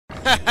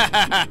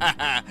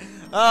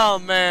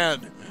Oh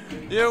man,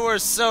 you were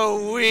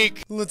so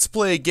weak. Let's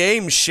play a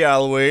game,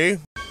 shall we?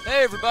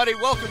 Hey everybody,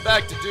 welcome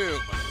back to Doom.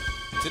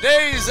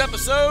 Today's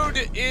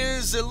episode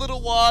is a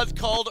little wad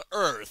called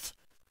Earth.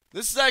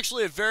 This is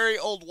actually a very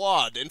old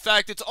wad. In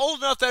fact, it's old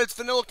enough that it's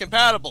vanilla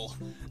compatible.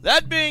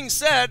 That being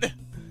said,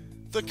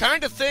 the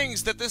kind of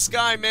things that this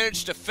guy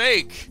managed to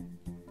fake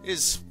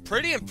is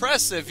pretty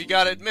impressive, you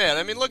gotta admit.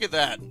 I mean, look at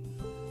that.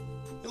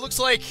 It looks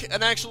like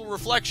an actual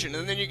reflection,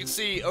 and then you can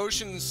see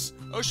ocean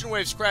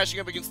waves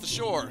crashing up against the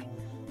shore.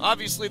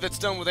 Obviously, that's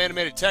done with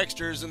animated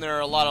textures, and there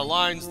are a lot of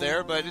lines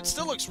there, but it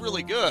still looks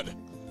really good,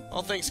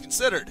 all things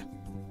considered.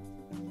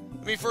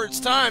 I mean, for its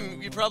time,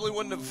 you probably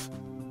wouldn't have...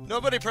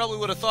 Nobody probably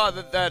would have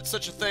thought that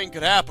such a thing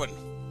could happen.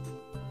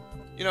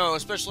 You know,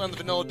 especially on the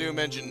vanilla Doom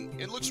engine.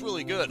 It looks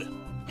really good.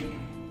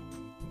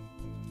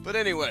 But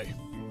anyway,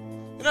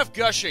 enough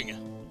gushing.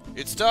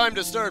 It's time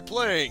to start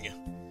playing.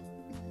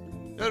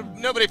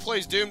 Nobody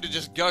plays Doom to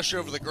just gush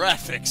over the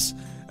graphics.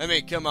 I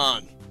mean, come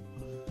on.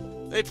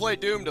 They play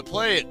Doom to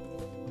play it.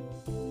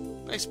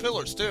 Nice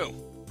pillars, too.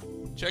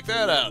 Check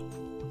that out.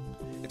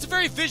 It's a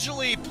very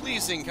visually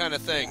pleasing kind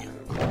of thing.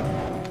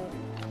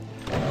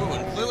 Ooh,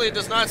 and clearly it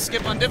does not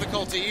skip on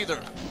difficulty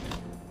either.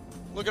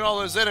 Look at all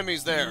those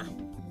enemies there.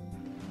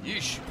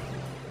 Yeesh.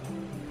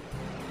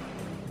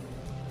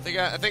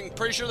 I think,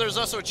 pretty sure there's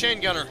also a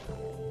chain gunner.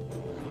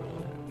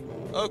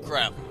 Oh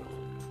crap.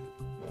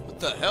 What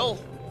the hell?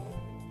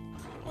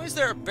 Why is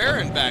there a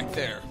Baron back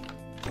there?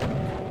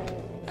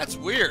 That's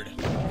weird.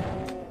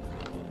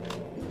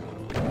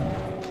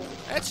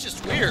 That's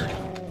just weird.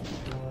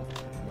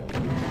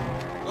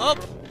 Oh,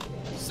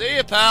 see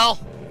ya, pal.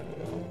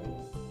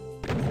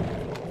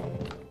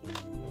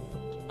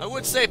 I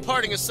would say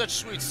parting is such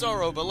sweet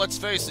sorrow, but let's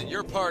face it,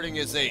 your parting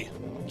is a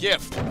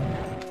gift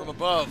from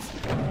above.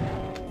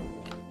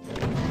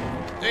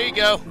 There you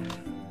go.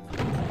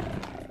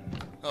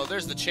 Oh,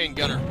 there's the chain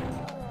gunner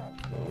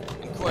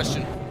in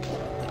question.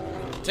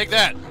 Take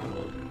that.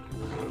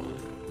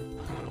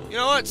 You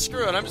know what?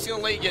 Screw it. I'm just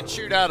gonna let you get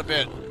chewed out a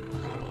bit.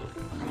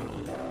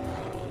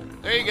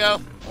 There you go.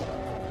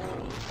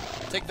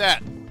 Take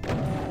that.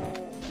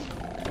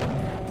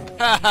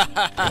 Ha ha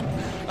ha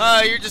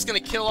ha. You're just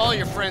gonna kill all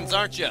your friends,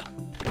 aren't you?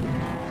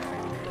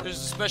 There's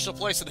a special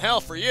place in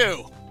hell for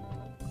you.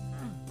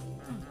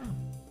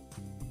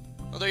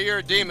 Although you're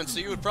a demon, so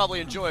you would probably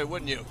enjoy it,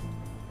 wouldn't you?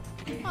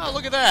 Oh,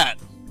 look at that.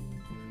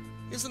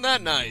 Isn't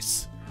that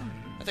nice?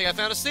 I think I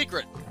found a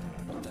secret.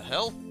 What the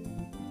hell?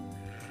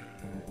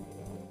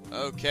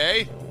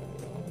 Okay.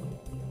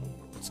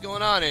 What's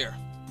going on here?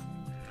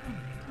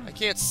 I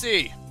can't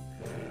see.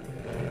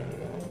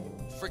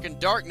 Freaking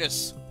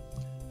darkness.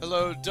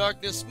 Hello,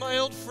 darkness, my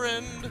old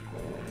friend.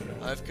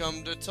 I've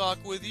come to talk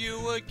with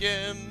you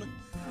again.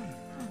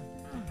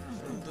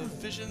 From the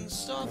vision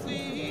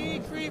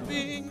softly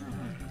creeping.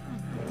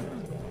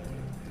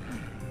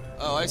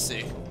 Oh, I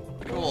see.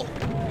 Cool.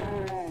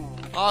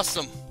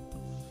 Awesome.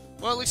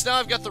 Well, at least now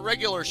I've got the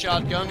regular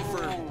shotgun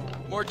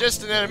for more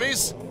distant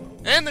enemies.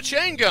 And the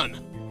chain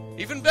gun.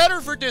 Even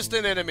better for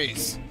distant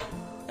enemies.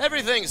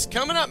 Everything's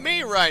coming at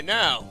me right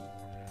now.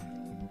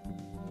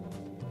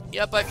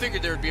 Yep, I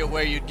figured there'd be a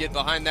way you'd get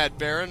behind that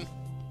Baron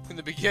in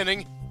the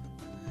beginning.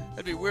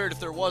 That'd be weird if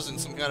there wasn't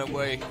some kind of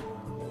way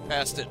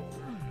past it.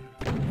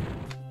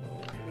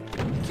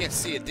 Can't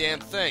see a damn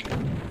thing.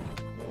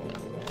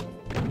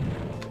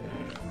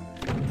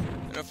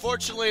 And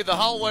unfortunately, the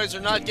hallways are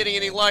not getting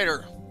any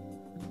lighter.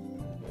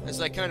 As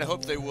I kind of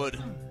hoped they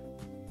would.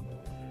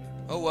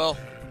 Oh well.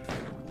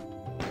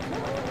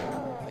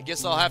 I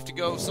guess I'll have to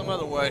go some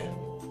other way.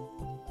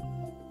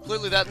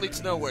 Clearly that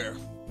leads nowhere.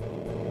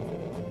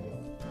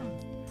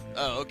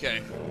 Oh, okay.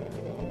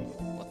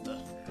 What the?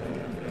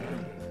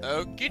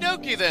 Okie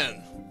dokie then.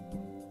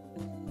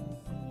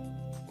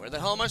 Where the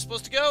hell am I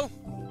supposed to go?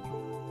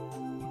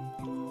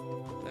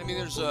 I mean,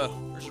 there's a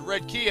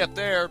red key up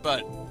there,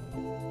 but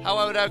how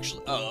I would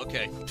actually... Oh,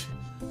 okay.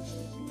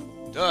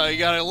 Duh, you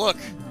gotta look.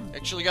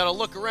 Actually gotta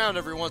look around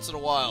every once in a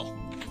while.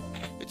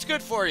 It's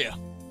good for you.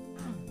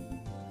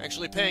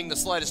 Actually paying the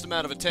slightest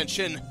amount of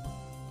attention.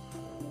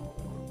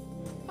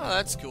 Oh,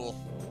 that's cool.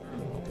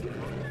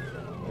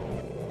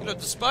 You know,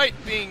 despite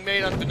being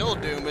made on vanilla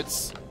Doom,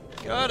 it's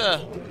got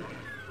a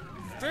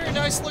very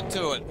nice look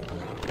to it.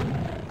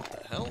 What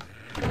the hell?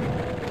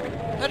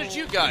 How did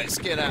you guys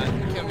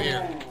come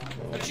here?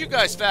 How did you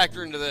guys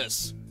factor into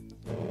this?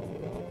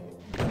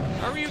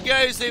 How were you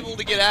guys able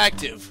to get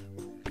active?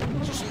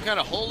 Is there some kind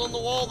of hole in the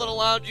wall that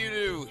allowed you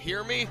to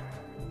hear me?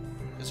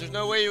 Because there's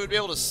no way you would be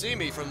able to see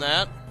me from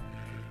that.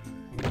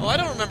 Oh, I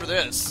don't remember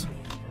this.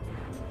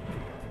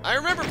 I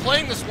remember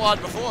playing this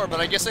WAD before, but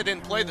I guess I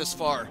didn't play this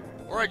far.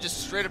 Or I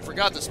just straight up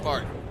forgot this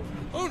part.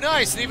 Oh,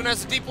 nice! It even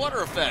has a deep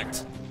water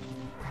effect.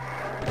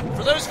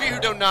 For those of you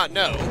who do not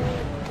know,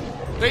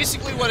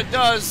 basically what it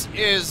does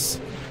is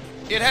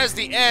it has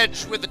the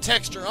edge with the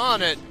texture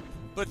on it,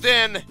 but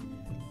then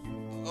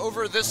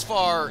over this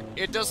far,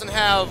 it doesn't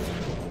have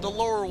the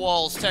lower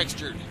walls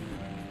textured.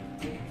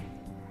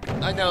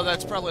 I know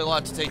that's probably a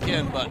lot to take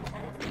in, but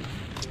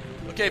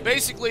Okay,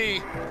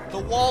 basically, the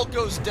wall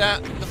goes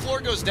down, the floor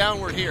goes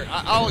downward here.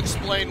 I'll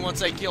explain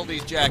once I kill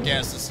these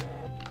jackasses.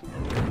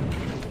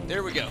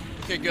 There we go.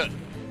 Okay, good.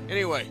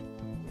 Anyway,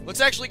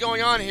 what's actually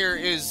going on here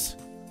is...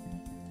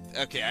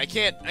 Okay, I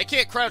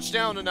can't crouch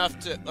down enough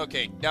to...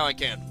 Okay, now I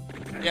can.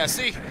 Yeah,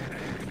 see?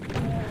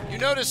 You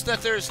notice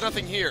that there's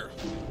nothing here.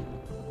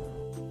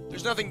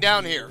 There's nothing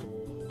down here.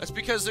 That's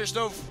because there's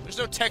no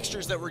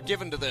textures that were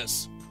given to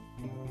this.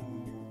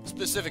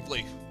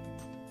 Specifically.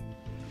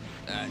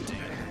 Ah, dang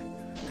it.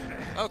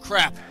 Oh,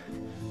 crap.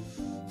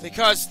 They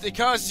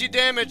cause you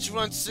damage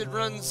once it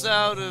runs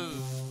out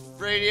of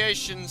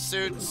radiation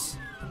suits.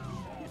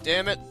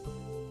 Damn it.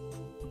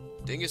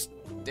 Dingus.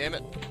 Damn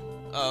it.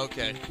 Oh,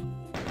 okay.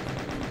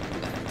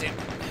 Damn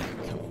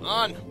it. Come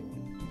on.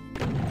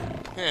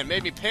 Man,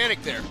 made me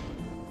panic there.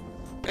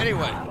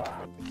 Anyway.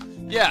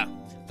 Yeah,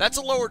 that's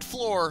a lowered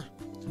floor.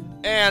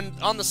 And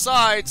on the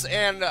sides,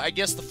 and I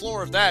guess the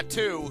floor of that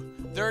too,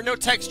 there are no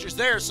textures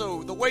there,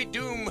 so the way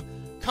Doom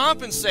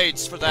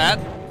compensates for that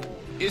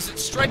is it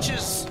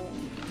stretches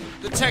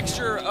the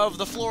texture of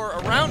the floor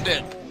around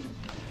it.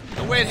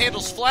 The way it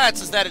handles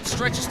flats is that it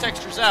stretches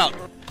textures out.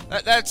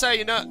 That's how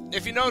you know.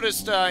 If you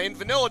noticed in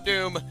Vanilla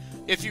Doom,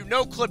 if you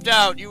no-clipped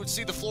out, you would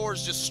see the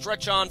floors just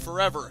stretch on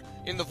forever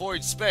in the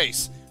void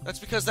space. That's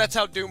because that's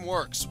how Doom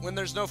works. When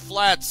there's no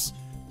flats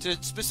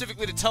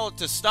specifically to tell it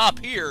to stop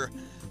here,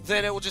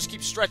 then it will just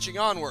keep stretching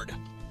onward.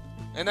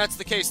 And that's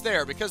the case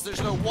there. Because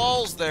there's no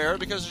walls there,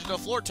 because there's no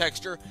floor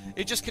texture,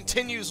 it just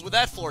continues with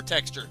that floor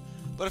texture.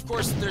 But of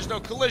course, there's no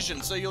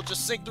collision, so you'll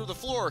just sink through the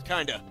floor,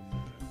 kinda,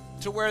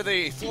 to where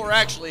the floor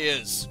actually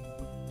is,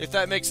 if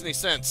that makes any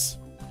sense.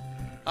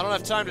 I don't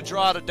have time to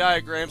draw out a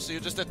diagram, so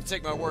you'll just have to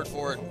take my word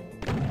for it.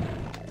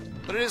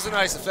 But it is a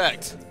nice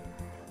effect.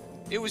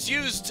 It was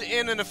used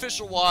in an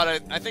official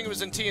WAD, I think it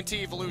was in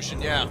TNT Evolution,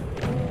 yeah.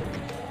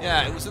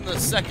 Yeah, it was in the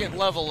second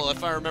level,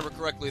 if I remember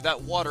correctly.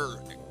 That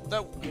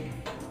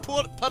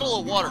puddle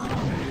of water.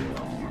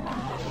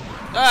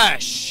 Ah,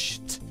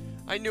 shit.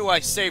 I knew I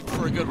saved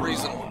for a good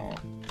reason.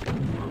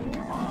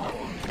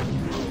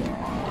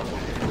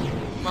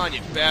 Come on,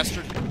 you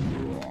bastard.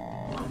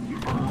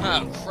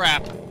 Oh,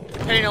 crap.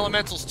 Pain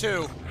elementals,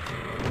 too.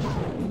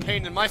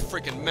 Pain in my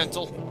freaking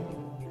mental.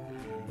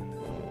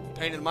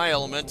 Pain in my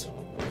element.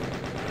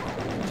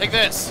 Take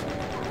this.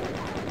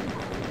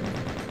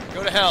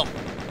 Go to hell.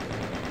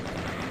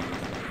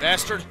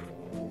 Bastard.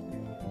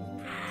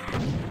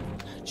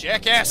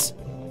 Jackass.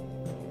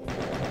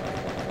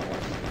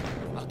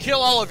 I'll kill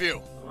all of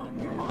you.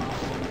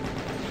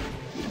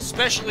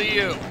 Especially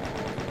you.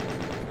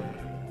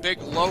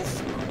 Big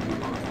loaf.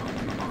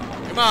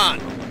 Come on.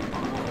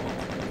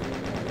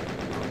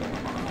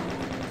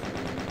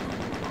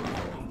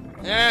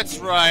 That's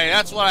right.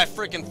 That's what I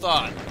freaking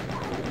thought.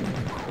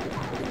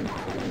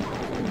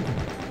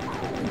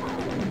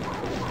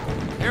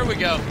 Here we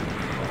go.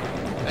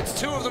 That's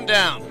 2 of them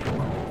down.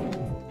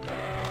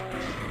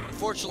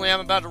 Unfortunately, I'm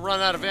about to run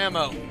out of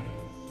ammo.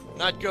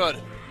 Not good.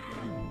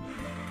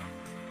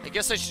 I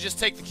guess I should just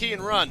take the key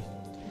and run.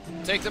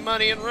 Take the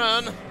money and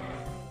run.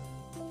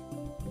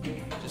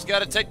 Just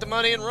gotta take the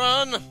money and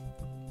run.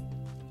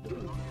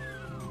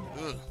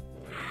 Ugh.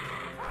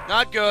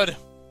 Not good.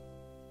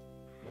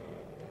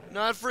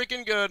 Not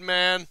freaking good,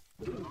 man.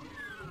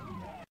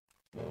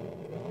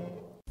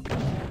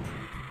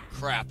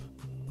 Crap.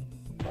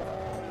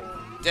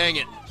 Dang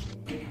it.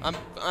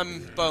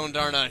 I'm boned,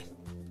 aren't I?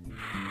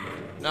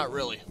 Not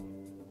really.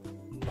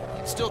 I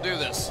can still do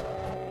this.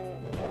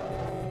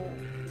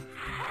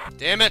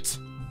 Damn it!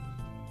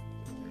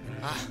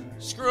 Ah,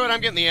 screw it,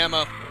 I'm getting the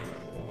ammo.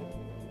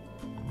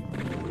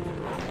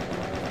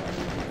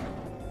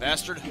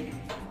 Bastard.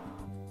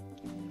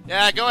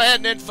 Yeah, go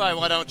ahead and infight,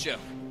 why don't you?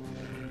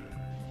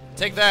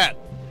 Take that.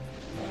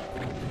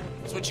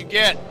 That's what you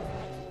get.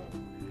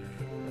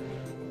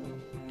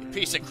 You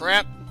piece of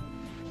crap.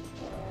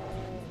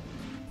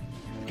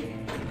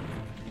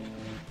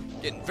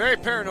 Getting very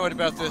paranoid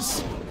about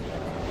this.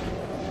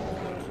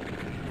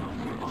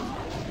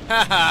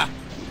 Haha.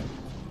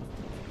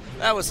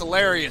 That was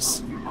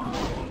hilarious.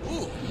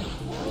 Ooh.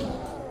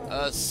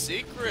 A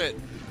secret,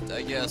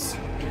 I guess.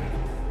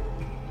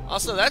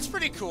 Also, that's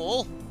pretty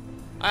cool.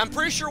 I'm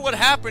pretty sure what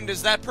happened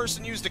is that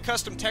person used a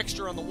custom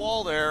texture on the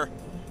wall there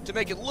to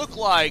make it look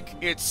like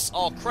it's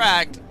all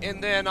cracked,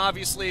 and then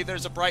obviously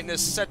there's a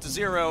brightness set to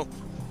 0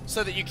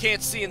 so that you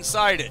can't see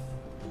inside it.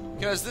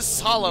 Because this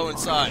is hollow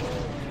inside.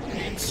 You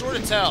can sort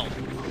of tell.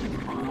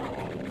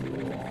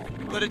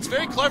 But it's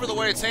very clever the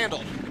way it's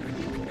handled.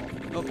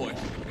 Oh boy.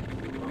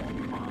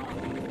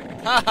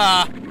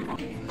 Haha!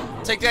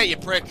 Take that, you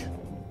prick.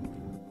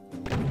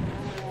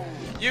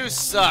 You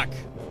suck.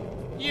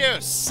 You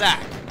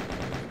suck.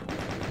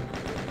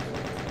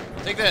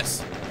 Take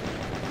this.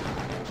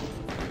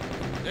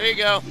 There you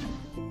go.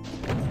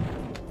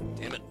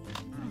 Damn it.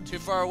 Too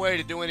far away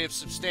to do any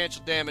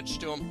substantial damage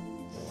to him.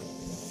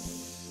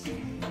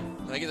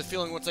 I get the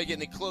feeling once I get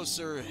any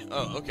closer...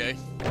 Oh, okay.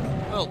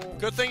 Well,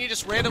 good thing he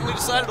just randomly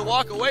decided to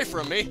walk away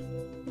from me.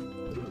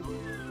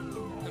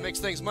 That makes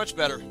things much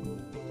better.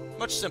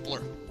 Much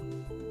simpler.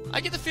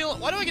 I get the feeling...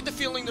 Why do I get the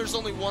feeling there's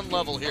only one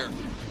level here?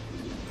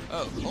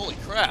 Oh, holy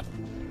crap.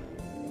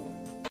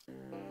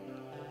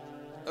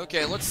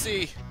 Okay, let's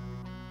see.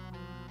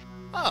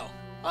 Oh.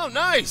 Oh,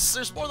 nice!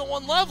 There's more than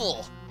one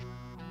level!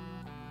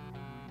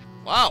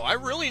 Wow, I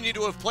really need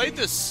to have played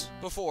this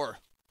before.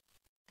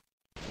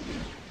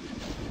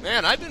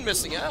 Man, I've been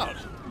missing out.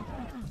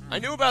 I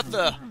knew about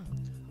the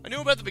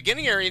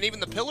beginning area and even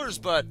the pillars,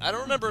 but I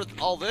don't remember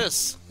all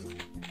this.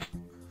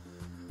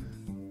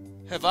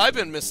 Have I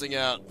been missing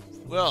out?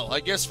 Well, I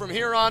guess from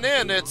here on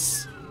in,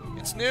 it's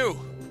new.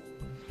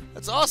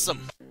 That's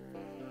awesome.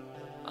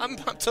 I'm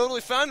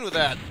totally fine with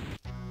that.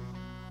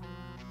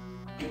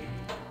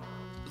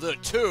 The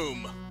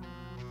Tomb.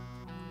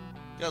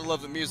 Gotta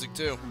love the music,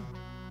 too.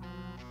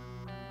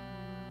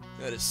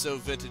 That is so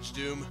vintage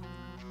Doom.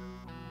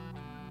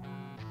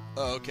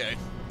 Oh, okay.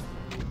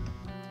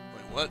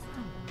 Wait, what?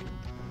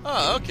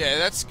 Oh, okay,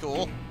 that's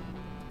cool.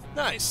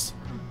 Nice.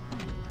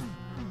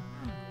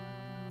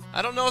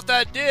 I don't know if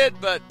that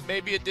did, but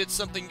maybe it did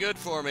something good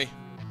for me.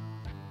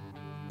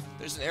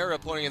 There's an arrow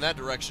pointing in that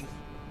direction.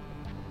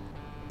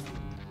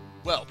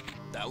 Well,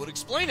 that would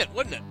explain it,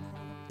 wouldn't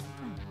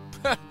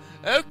it?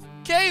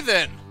 Okay,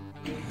 then.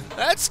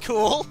 That's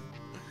cool.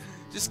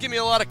 Just give me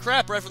a lot of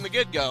crap right from the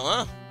get-go,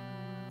 huh?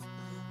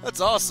 That's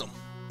awesome.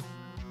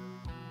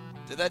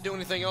 Did that do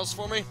anything else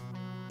for me?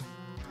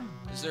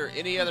 Is there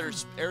any other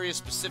area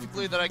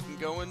specifically that I can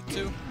go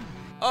into?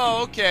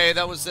 Oh, okay,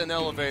 that was an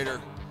elevator.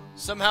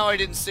 Somehow I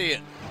didn't see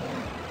it.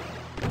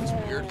 That's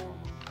weird.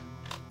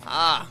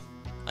 Ah,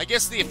 I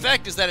guess the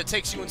effect is that it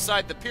takes you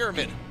inside the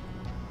pyramid.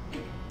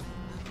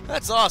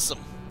 That's awesome.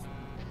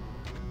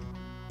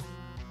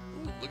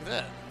 Ooh, look at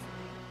that.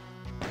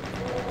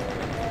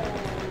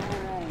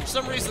 For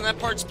some reason, that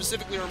part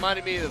specifically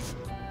reminded me of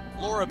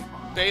Laura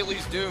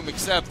Bailey's Doom,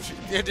 except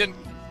it didn't.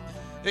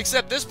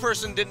 Except this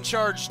person didn't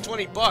charge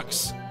 20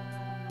 bucks.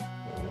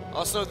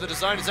 Also, the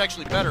design is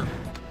actually better.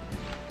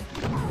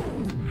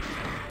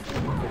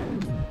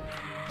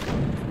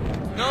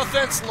 No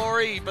offense,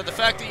 Lori, but the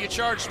fact that you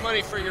charged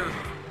money for your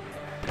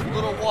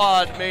little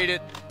wad made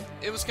it...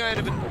 It was kind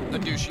of a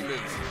douchey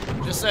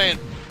move. Just saying.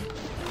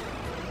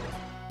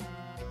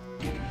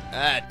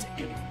 Ah,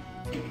 dang it.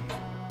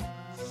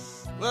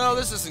 Well,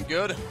 this isn't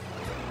good.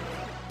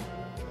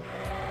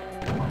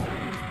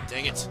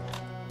 Dang it.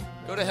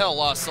 Go to hell,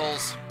 Lost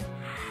Souls.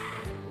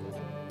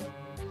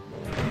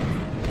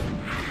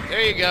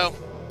 There you go.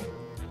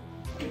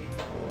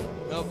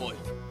 Oh boy.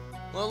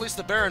 Well, at least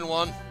the Baron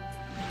won.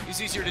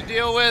 He's easier to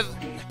deal with.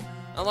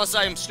 Unless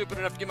I am stupid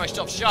enough to get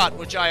myself shot,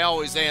 which I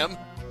always am.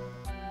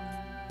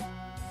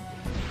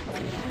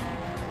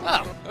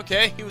 Oh,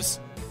 okay. He was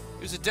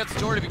a death's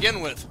door to begin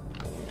with.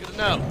 Good to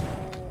know.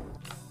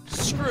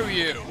 Screw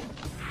you.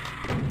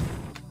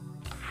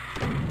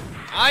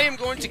 I am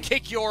going to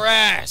kick your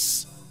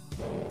ass.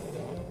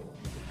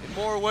 In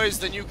more ways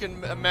than you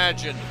can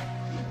imagine.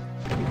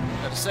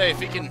 Gotta say, if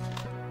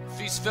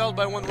he's felled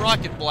by one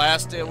rocket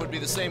blast, it would be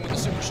the same with a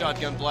super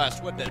shotgun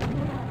blast, wouldn't it?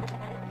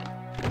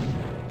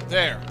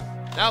 There.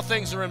 Now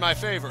things are in my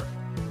favor.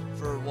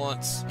 For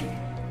once.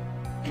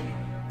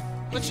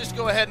 Let's just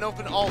go ahead and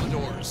open all the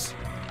doors.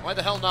 Why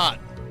the hell not?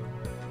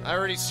 I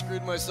already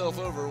screwed myself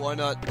over, why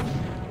not?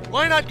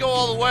 Why not go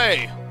all the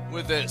way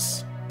with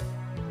this?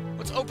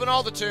 Let's open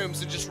all the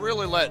tombs and just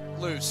really let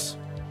loose.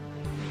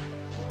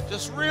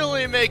 Just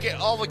really make it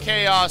all the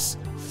chaos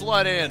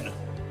flood in.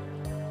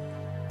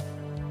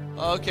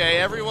 Okay,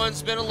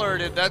 everyone's been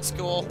alerted. That's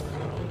cool.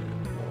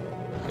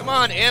 Come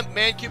on, Imp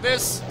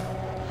Mancubus.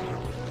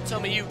 Tell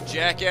me you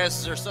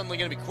jackasses are suddenly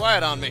going to be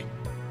quiet on me.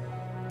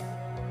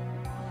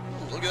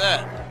 Ooh, look at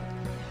that.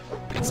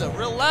 It's a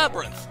real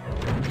labyrinth.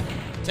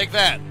 Take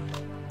that.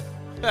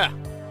 Ha!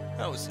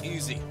 That was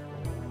easy.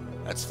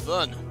 That's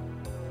fun.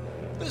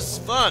 This is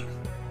fun.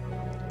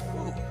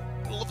 Ooh,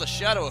 I love the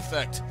shadow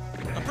effect.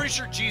 I'm pretty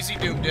sure GZ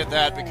Doom did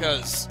that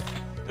because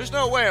there's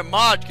no way a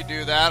mod could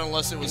do that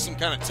unless it was some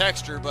kind of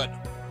texture, but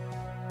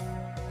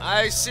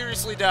I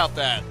seriously doubt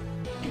that.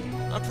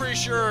 I'm pretty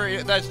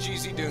sure that's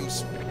GZ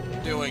Doom's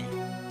doing.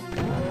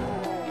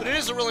 But it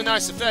is a really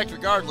nice effect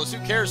regardless.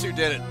 Who cares who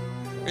did it?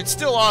 It's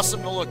still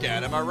awesome to look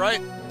at, am I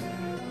right?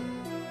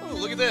 Oh,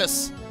 look at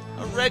this.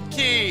 A red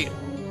key.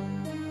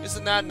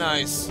 Isn't that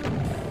nice?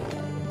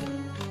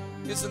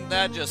 Isn't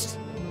that just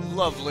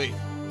lovely?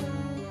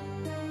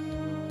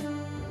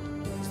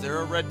 Is there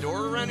a red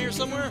door around here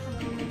somewhere?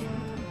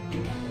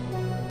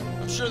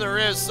 I'm sure there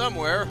is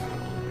somewhere.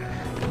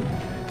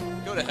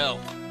 Go to hell.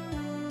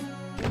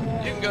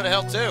 You can go to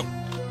hell too.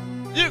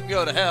 You can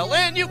go to hell,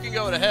 and you can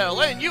go to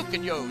hell, and you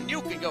can go, and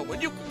you can go,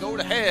 and you can go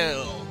to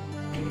hell.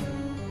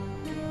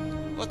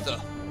 What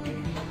the?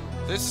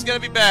 This is gonna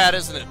be bad,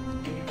 isn't it?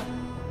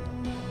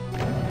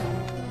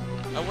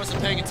 I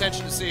wasn't paying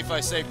attention to see if I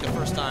saved the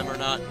first time or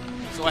not,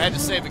 so I had to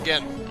save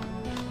again.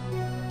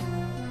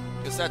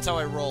 Because that's how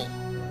I roll.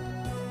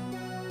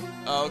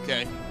 Oh,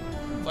 okay.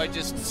 If I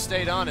just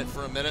stayed on it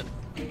for a minute,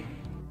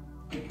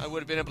 I would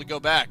have been able to go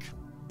back.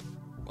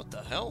 What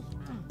the hell?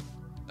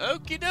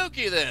 Okie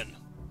dokie then.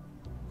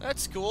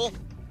 That's cool.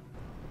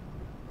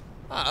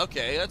 Ah,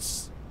 okay,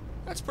 that's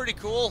pretty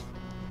cool.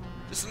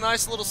 Just a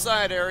nice little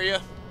side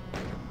area.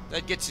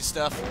 That gets you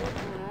stuff.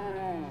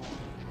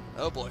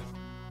 Oh boy.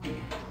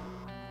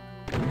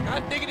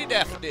 Not diggity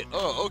daffodil.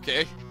 Oh,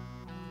 okay.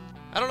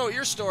 I don't know what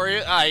your story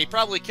is. Ah, he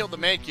probably killed the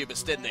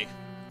Mancubus, didn't he?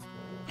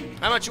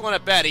 How much you want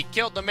to bet he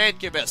killed the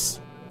Mancubus?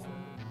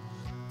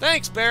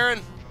 Thanks, Baron.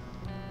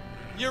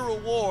 Your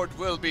reward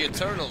will be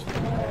eternal.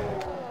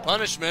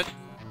 Punishment.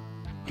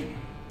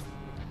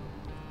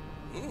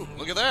 Ooh,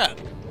 look at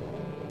that.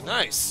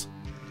 Nice.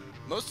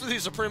 Most of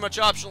these are pretty much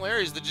optional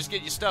areas that just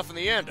get you stuff in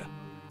the end.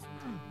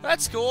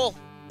 That's cool.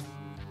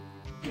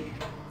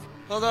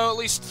 Although, at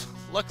least,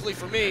 luckily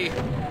for me,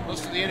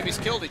 most of the enemies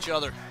killed each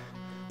other.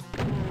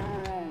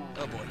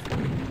 Oh boy.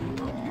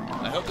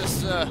 I hope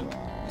this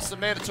is a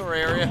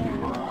mandatory area,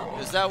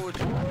 because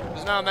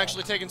now I'm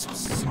actually taking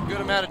some good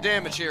amount of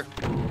damage here.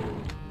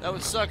 That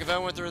would suck if I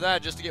went through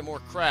that just to get more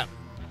crap.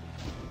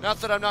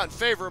 Not that I'm not in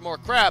favor of more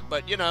crap,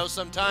 but, you know,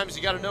 sometimes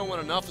you gotta know when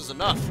enough is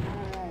enough.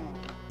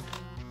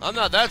 I'm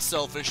not that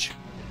selfish.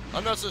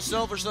 I'm not so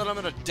selfish that I'm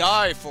gonna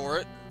die for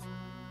it.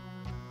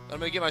 I'm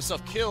gonna get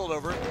myself killed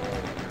over it.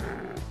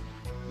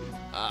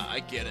 Ah,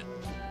 I get it.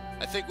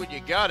 I think what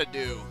you gotta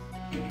do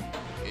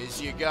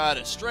is you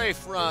gotta strafe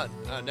front.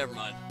 Never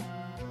mind.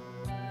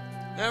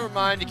 Never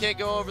mind, you can't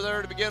go over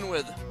there to begin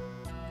with.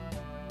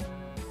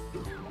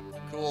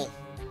 Cool.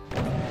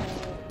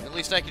 At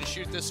least I can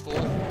shoot this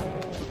fool.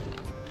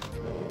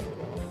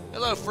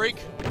 Hello, freak.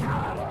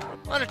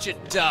 Why don't you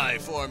die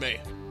for me?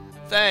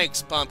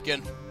 Thanks,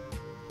 pumpkin.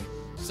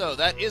 So,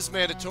 that is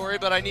mandatory,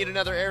 but I need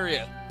another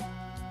area.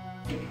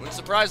 Wouldn't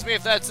surprise me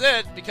if that's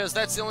it, because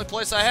that's the only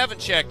place I haven't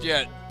checked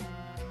yet.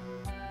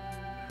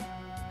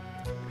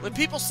 When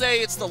people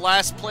say it's the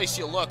last place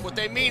you look, what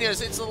they mean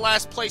is it's the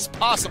last place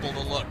possible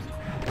to look.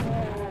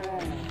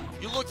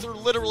 You look through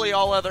literally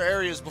all other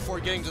areas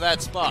before getting to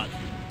that spot.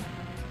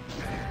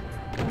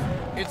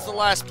 It's the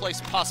last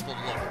place possible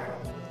to look.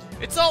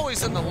 It's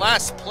always in the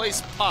last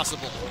place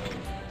possible.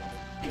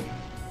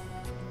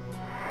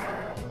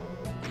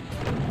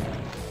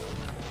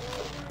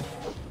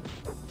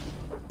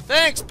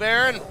 Thanks,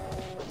 Baron.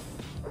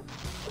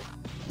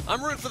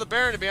 I'm rooting for the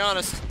Baron, to be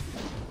honest.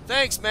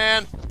 Thanks,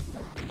 man.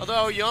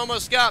 Although, you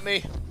almost got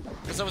me,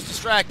 because I was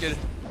distracted.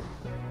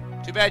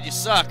 Too bad you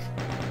suck.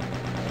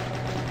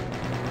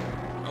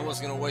 I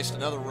wasn't going to waste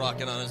another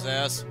rocket on his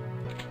ass.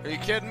 Are you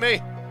kidding me?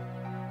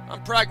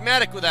 I'm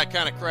pragmatic with that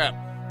kind of crap.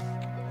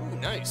 Ooh,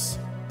 nice.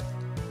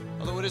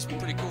 Although it is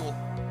pretty cool.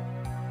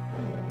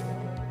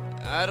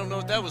 I don't know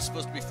what that was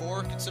supposed to be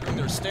for, considering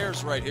there are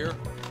stairs right here.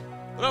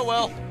 But oh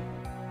well.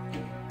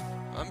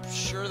 I'm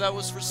sure that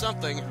was for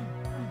something.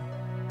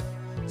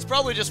 It's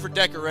probably just for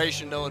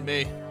decoration, knowing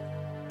me.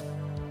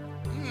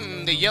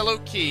 The yellow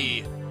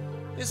key.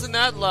 Isn't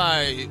that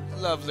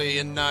lovely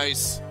and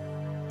nice?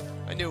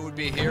 I knew it would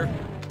be here.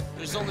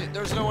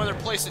 There's no other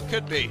place it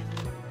could be.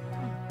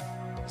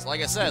 It's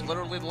like I said,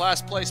 literally the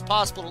last place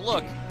possible to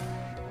look.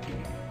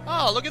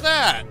 Oh, look at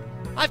that!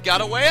 I've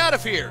got a way out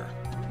of here!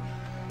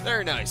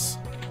 Very nice.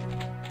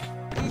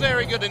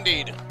 Very good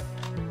indeed.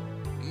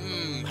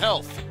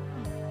 Health.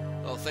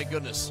 Oh, thank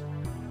goodness.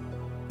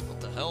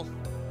 What the hell?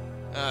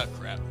 Ah,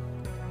 crap.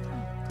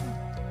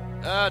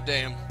 Ah,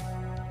 damn.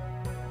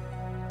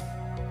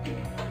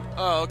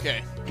 Oh,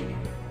 okay.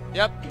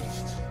 Yep.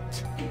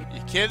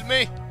 You kidding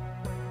me?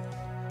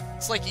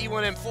 It's like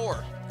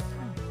E1M4.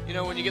 You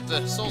know, when you get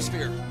the Soul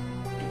Sphere.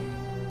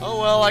 Oh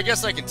well, I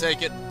guess I can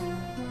take it.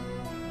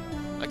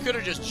 I could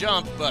have just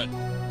jumped, but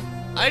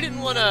I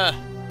didn't want to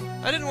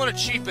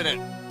cheapen it.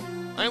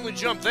 I only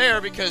jumped there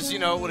because, you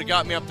know, it would have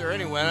got me up there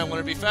anyway, and I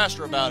wanted to be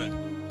faster about it.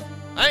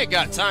 I ain't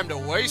got time to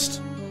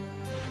waste.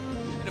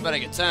 Anybody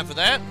got time for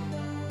that?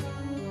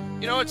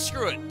 You know what?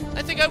 Screw it.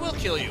 I think I will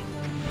kill you.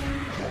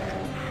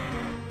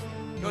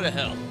 Go to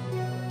hell.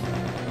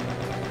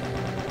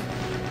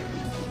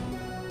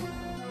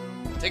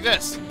 Take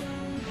this. Ooh,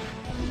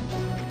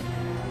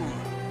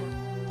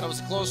 that was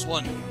a close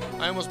one.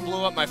 I almost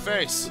blew up my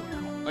face.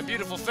 My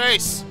beautiful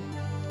face.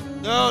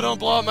 No, don't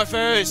blow up my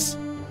face.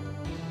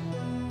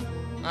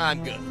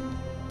 I'm good.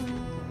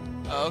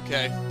 Oh,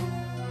 okay.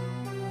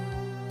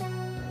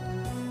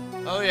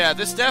 Oh yeah,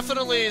 this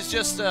definitely is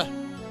just a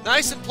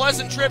nice and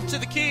pleasant trip to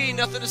the key.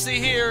 Nothing to see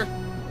here.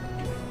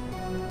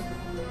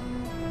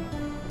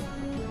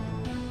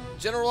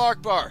 General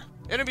Arkbar,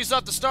 enemies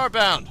off the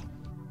starbound.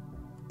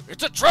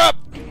 It's a trap!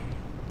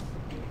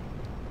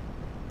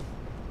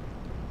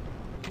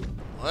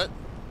 What?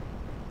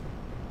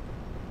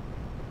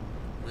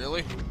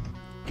 Really?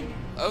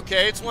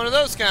 Okay, it's one of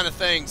those kind of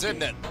things,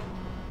 isn't it?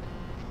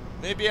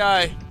 Maybe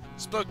I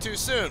spoke too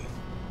soon.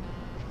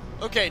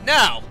 Okay,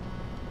 now!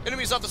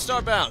 Enemies off the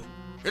starbound.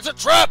 It's a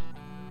trap!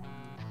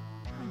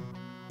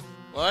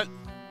 What?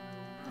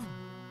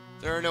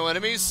 There are no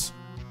enemies?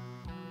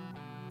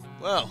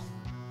 Well,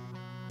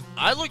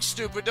 I look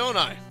stupid, don't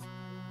I?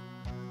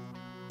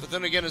 But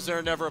then again, is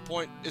there ever a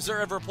point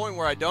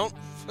where I don't?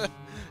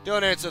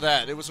 Don't answer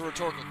that. It was a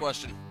rhetorical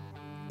question.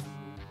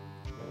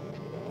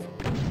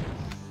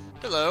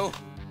 Hello.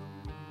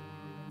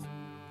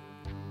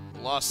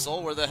 lost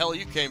soul, where the hell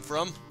you came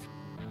from.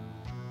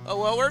 Oh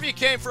well, wherever you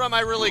came from,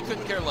 I really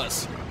couldn't care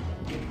less.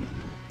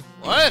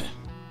 What?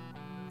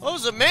 What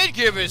was the maid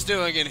cubist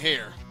doing in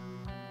here?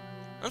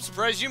 I'm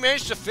surprised you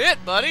managed to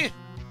fit, buddy.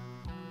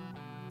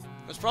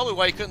 That's probably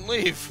why you couldn't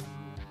leave.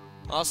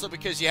 Also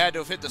because you had to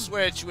have hit the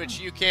switch, which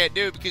you can't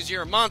do because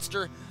you're a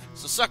monster,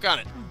 so suck on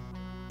it.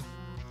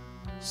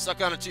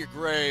 Suck on it to your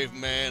grave,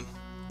 man.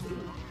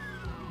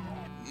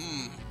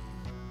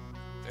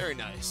 Very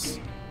nice.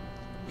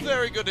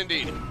 Very good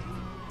indeed.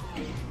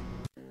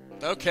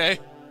 Okay.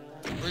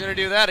 We're gonna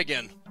do that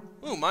again.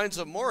 Ooh, Mines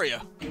of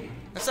Moria.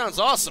 That sounds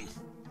awesome.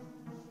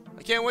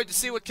 I can't wait to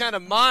see what kind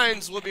of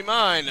mines will be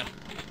mine.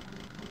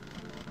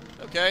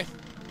 Okay.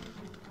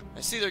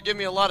 I see they're giving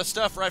me a lot of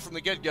stuff right from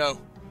the get-go.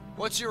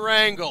 What's your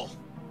angle?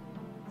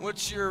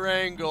 What's your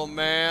angle,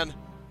 man?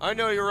 I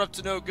know you're up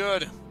to no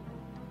good.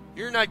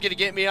 You're not gonna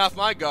get me off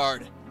my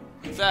guard.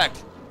 In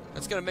fact,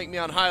 that's gonna make me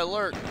on high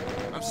alert.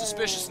 I'm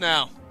suspicious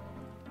now.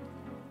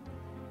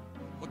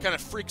 What kind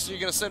of freaks are you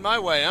gonna send my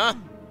way, huh?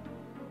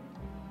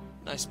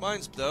 Nice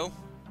mines, though.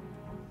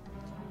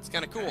 It's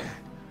kind of cool.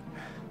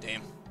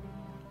 Damn.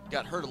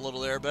 Got hurt a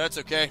little there, but that's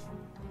okay.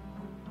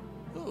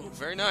 Ooh,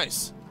 very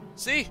nice.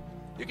 See?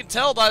 You can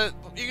tell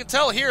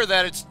here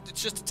that it's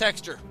just a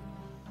texture.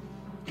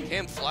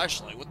 Cam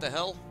flashlight, what the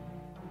hell?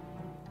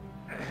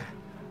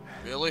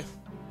 Really?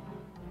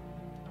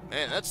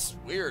 Man, that's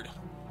weird.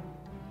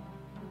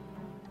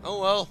 Oh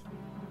well.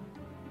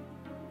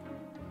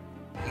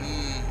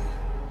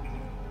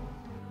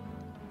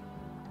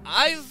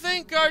 I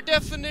think our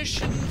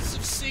definitions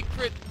of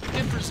secret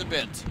differs a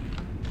bit.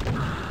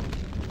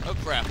 Oh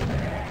crap.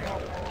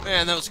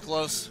 Man, that was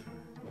close.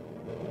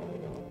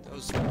 That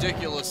was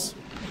ridiculous.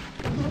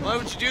 Why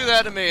would you do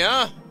that to me,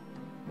 huh?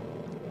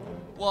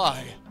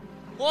 Why?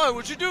 Why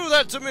would you do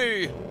that to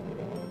me?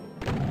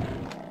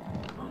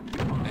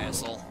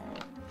 Asshole.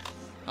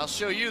 I'll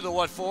show you the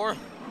what for.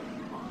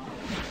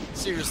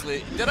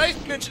 Seriously, did I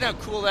mention how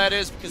cool that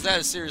is? Because that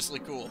is seriously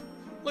cool.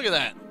 Look at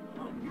that.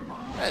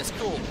 That is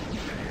cool.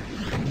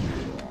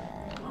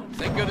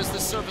 Thank goodness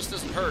this surface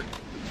doesn't hurt.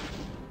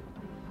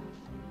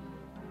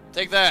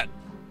 Take that.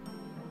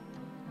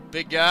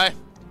 Big guy.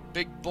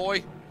 Big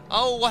boy.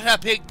 Oh, what a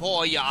big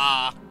boy you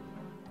are.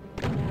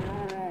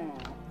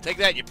 Take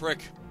that, you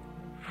prick.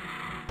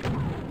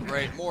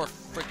 Great, more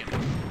freaking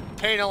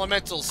pain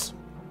elementals.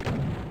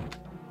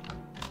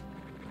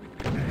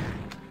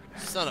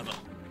 Son of a...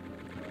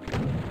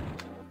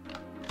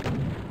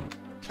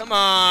 Come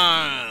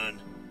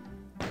on.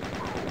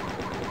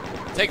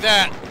 Take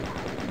that.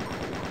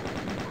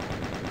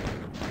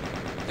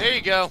 There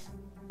you go.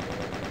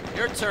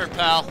 Your turn,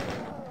 pal.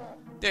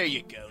 There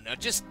you go. Now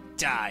just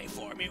die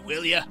for me,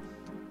 will ya?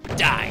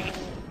 Die.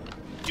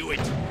 Do it.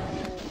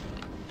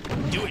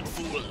 Do it,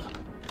 fool.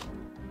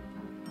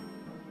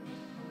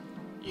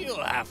 You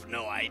have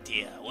no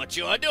idea what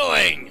you are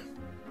doing.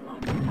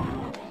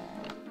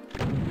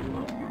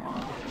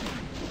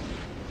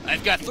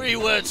 I've got 3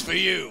 words for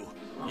you.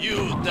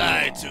 You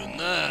die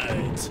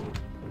tonight.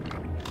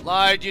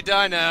 Lied, you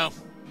die now.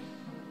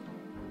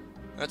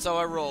 That's how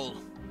I roll.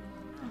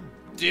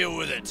 Deal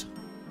with it.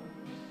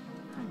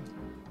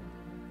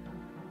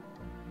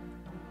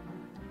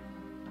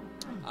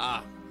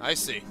 Ah, I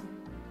see.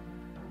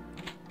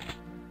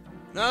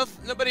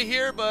 Nobody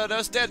here but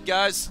us dead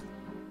guys.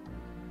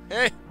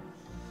 Hey.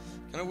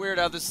 Kinda weird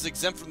how this is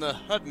exempt from the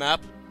HUD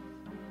map.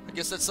 I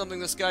guess that's something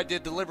this guy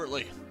did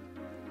deliberately.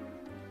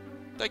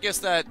 I guess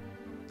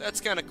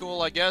that's kinda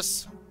cool, I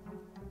guess.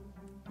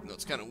 No,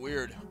 it's kinda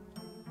weird.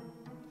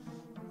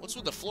 What's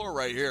with the floor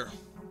right here?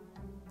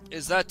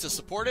 Is that to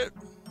support it?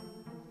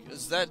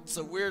 Because that's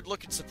a weird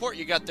looking support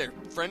you got there,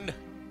 friend.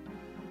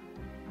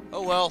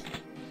 Oh well,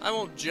 I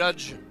won't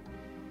judge.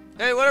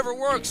 Hey, whatever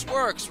works,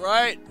 works,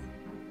 right?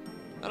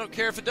 I don't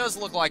care if it does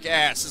look like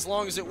ass, as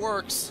long as it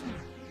works.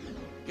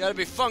 You gotta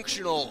be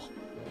functional,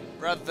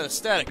 rather than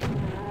aesthetic.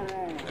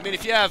 I mean,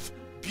 if you have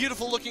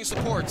beautiful looking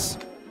supports,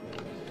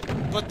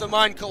 but the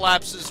mine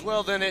collapses,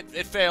 well then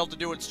it failed to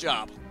do its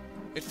job.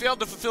 It failed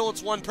to fulfill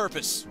its one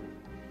purpose.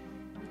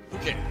 Who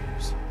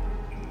cares?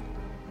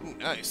 Ooh,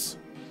 nice.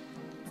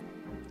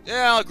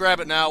 Yeah, I'll grab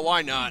it now,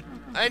 why not?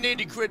 I need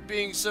to quit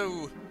being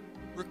so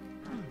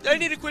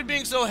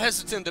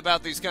hesitant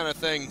about these kind of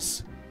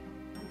things.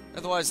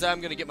 Otherwise, I'm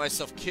gonna get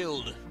myself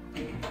killed.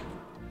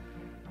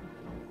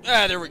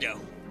 Ah, there we go.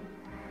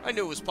 I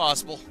knew it was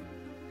possible.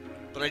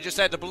 But I just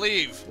had to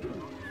believe.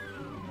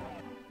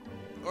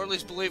 Or at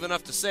least believe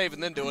enough to save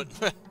and then do it.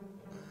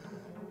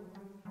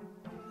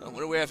 Oh, what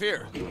do we have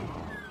here?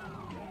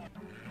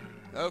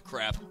 Oh,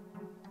 crap.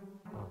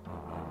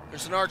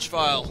 There's an arch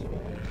file.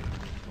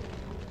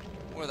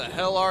 Where the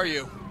hell are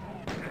you?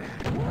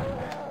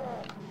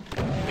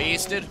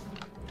 Beasted.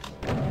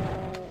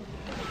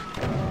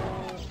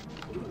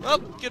 Oh,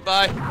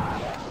 goodbye.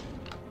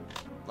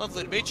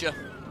 Lovely to meet you.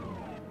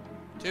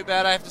 Too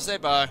bad I have to say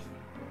bye.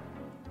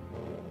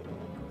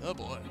 Oh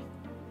boy.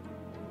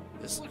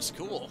 This looks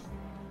cool.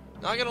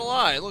 Not gonna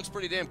lie, it looks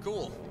pretty damn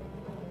cool.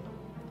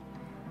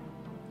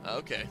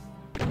 Okay.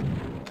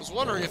 was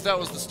wondering if that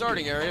was the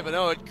starting area, but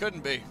no, it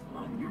couldn't be.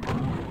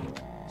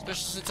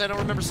 Especially since I don't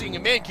remember seeing a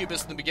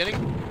Mancubus in the beginning.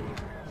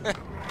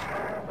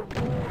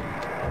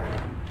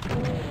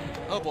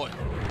 Oh boy.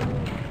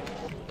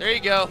 There you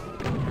go.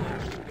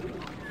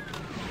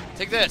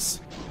 Take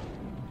this.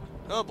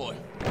 Oh boy.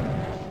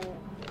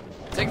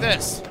 Take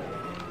this.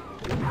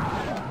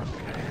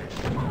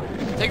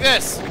 Take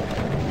this.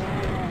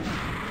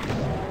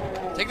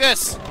 Take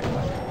this.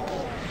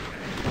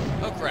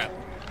 Oh crap.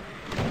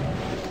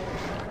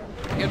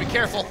 You gotta be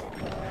careful.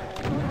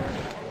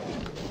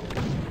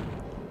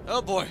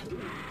 Oh boy.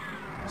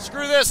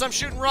 Screw this, I'm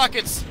shooting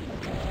rockets.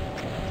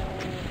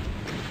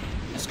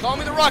 Just call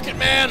me the Rocket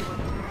Man.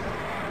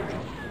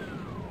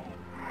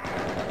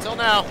 Until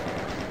now.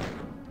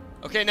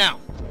 Okay, now.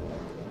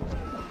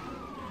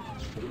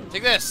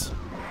 Take this.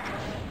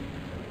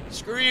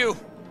 Screw you.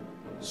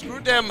 Screw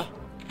them.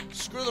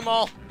 Screw them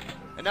all.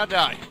 And now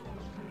die.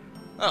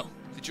 Oh,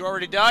 did you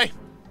already die?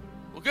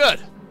 Well, good.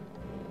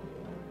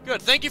 Good,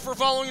 thank you for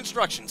following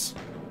instructions.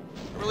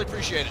 I really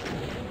appreciate it.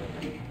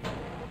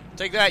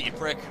 Take that, you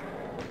prick.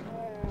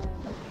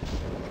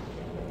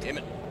 Damn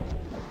it.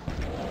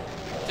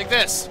 Take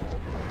this.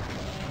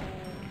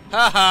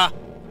 Haha.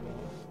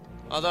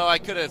 Although I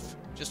could have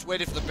just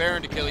waited for the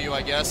Baron to kill you,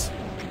 I guess.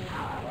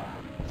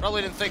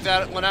 Probably didn't think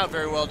that went out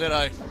very well, did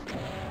I?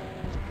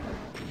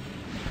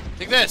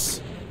 Take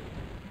this.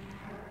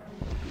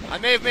 I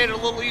may have made it a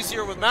little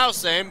easier with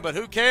mouse aim, but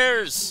who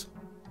cares?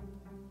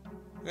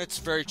 It's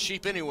very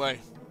cheap anyway.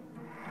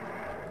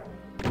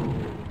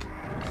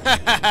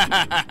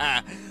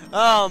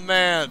 Oh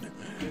man,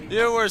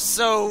 you were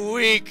so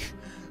weak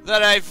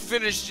that I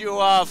finished you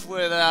off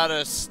without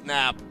a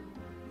snap.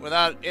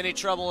 Without any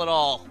trouble at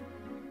all.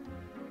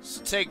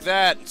 So take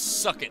that and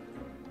suck it.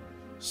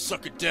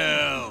 Suck it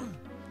down.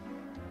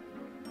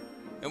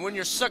 And when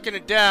you're sucking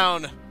it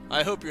down,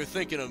 I hope you're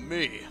thinking of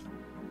me.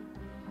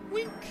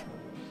 Wink.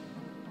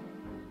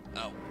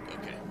 Oh,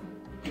 okay.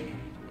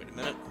 Wait a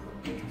minute.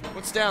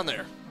 What's down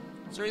there?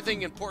 Is there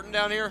anything important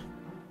down here?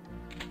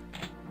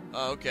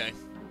 Oh, okay.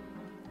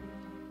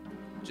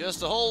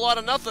 Just a whole lot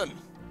of nothing.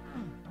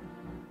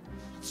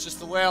 It's just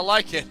the way I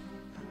like it.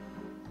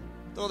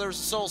 Though there's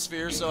a soul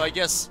sphere, so I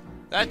guess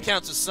that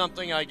counts as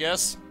something, I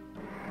guess.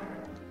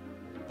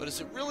 But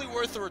is it really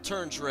worth the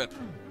return trip?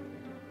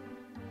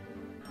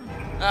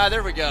 Ah,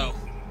 there we go.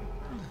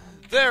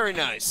 Very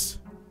nice.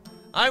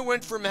 I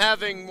went from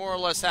having more or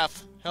less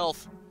half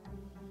health.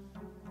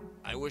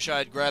 I wish I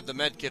had grabbed the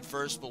medkit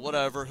first, but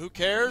whatever. Who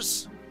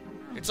cares?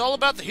 It's all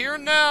about the here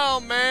and now,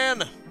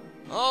 man.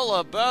 All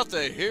about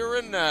the here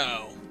and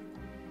now.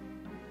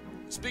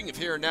 Speaking of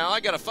here and now, I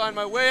gotta find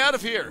my way out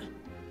of here.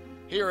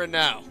 Here and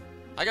now.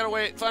 I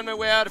gotta find my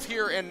way out of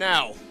here and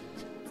now.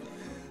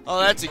 Oh,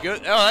 that's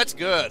good. Oh, that's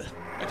good.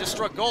 I just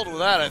struck gold with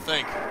that, I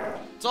think.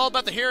 It's all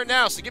about the here and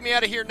now, so get me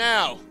out of here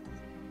now.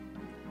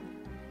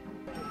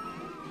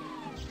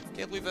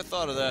 Can't believe I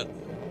thought of that.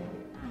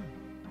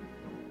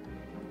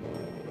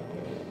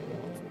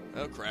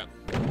 Oh, crap.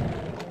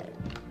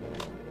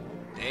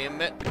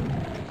 Damn it.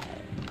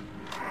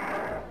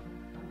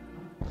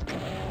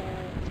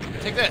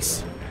 Take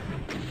this.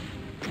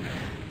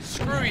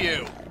 Screw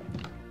you.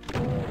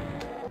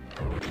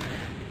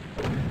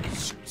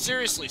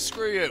 Seriously,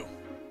 screw you.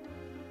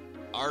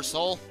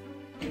 Arsehole.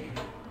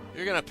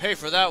 You're gonna pay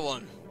for that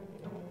one.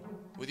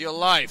 With your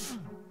life.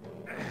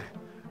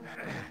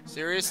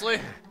 Seriously?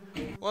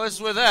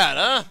 What's with that,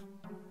 huh?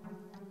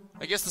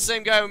 I guess the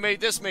same guy who made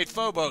this made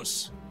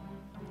Phobos.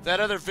 That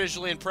other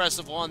visually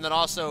impressive one that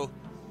also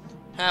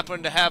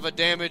happened to have a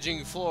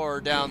damaging floor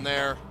down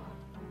there.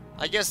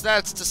 I guess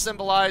that's to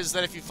symbolize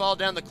that if you fall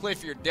down the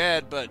cliff, you're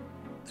dead, but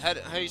how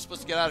are you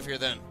supposed to get out of here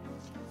then?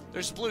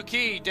 There's a blue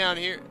key down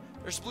here.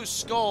 There's a blue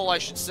skull, I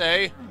should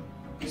say.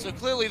 So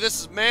clearly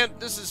this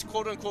is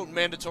quote-unquote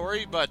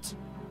mandatory, but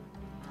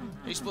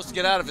how are you supposed to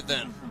get out of it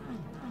then?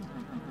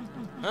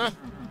 Huh?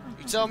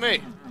 You tell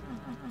me.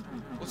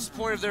 What's the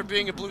point of there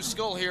being a blue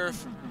skull here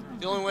if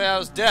the only way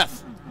out is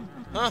death?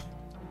 Huh?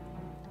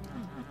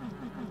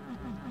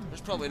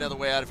 There's probably another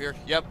way out of here.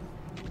 Yep.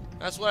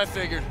 That's what I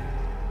figured.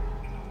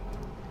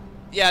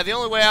 Yeah, the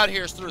only way out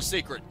here is through a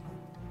secret.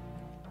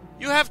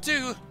 You have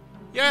to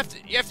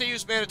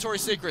use mandatory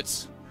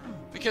secrets.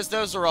 Because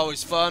those are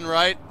always fun,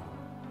 right?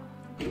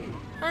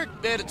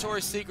 Aren't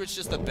mandatory secrets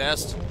just the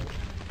best?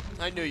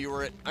 I knew you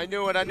were it. I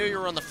knew it. I knew you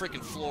were on the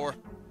freaking floor.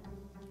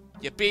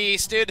 You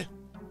beasted.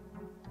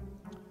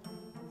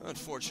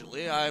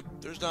 Unfortunately,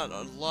 there's not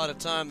a lot of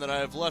time that I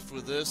have left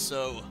with this,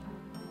 so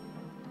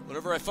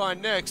whatever I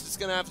find next, it's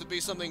gonna have to be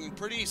something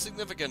pretty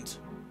significant.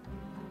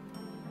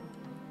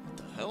 What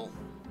the hell?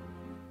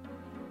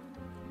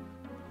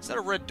 Is that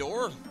a red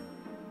door?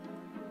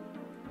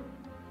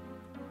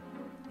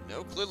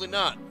 No, clearly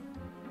not.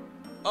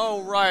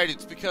 Oh, right,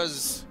 it's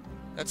because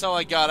that's how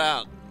I got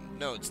out.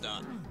 No, it's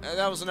not.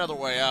 That was another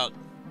way out.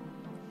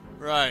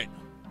 Right.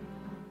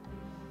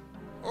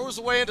 Or was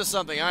the way into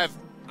something? I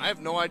have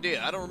no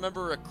idea. I don't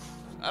remember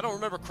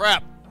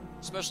crap,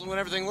 especially when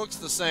everything looks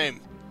the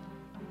same.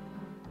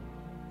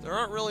 There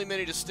aren't really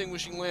many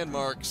distinguishing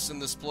landmarks in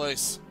this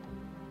place.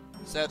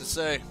 Sad to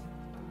say.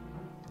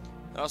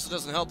 It also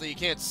doesn't help that you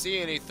can't see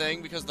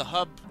anything because the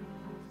HUD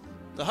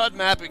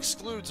map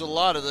excludes a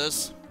lot of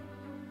this,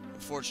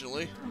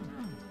 unfortunately.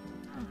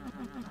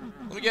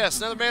 Let me guess,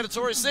 another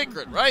mandatory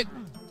secret, right?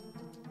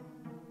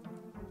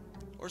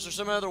 Or is there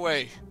some other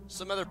way,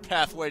 some other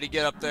pathway to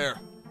get up there?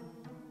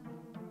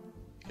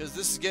 Because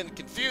this is getting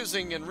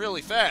confusing and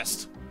really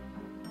fast.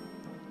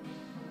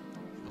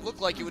 It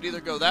looked like it would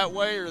either go that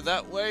way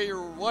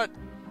or what.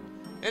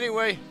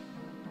 Anyway,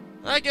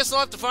 I guess I'll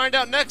have to find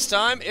out next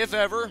time, if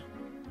ever.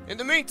 In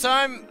the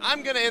meantime,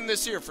 I'm going to end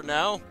this here for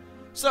now.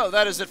 So,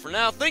 that is it for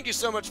now. Thank you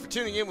so much for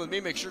tuning in with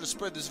me. Make sure to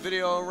spread this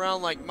video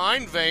around like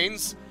mind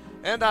veins.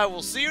 And I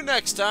will see you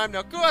next time.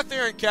 Now, go out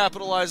there and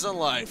capitalize on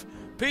life.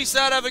 Peace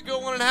out, have a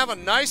good one, and have a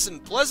nice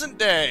and pleasant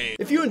day.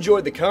 If you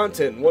enjoyed the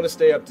content and want to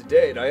stay up to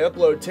date, I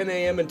upload 10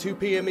 a.m. and 2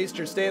 p.m.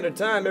 Eastern Standard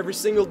Time every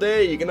single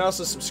day. You can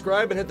also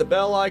subscribe and hit the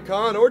bell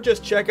icon, or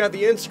just check out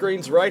the end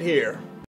screens right here.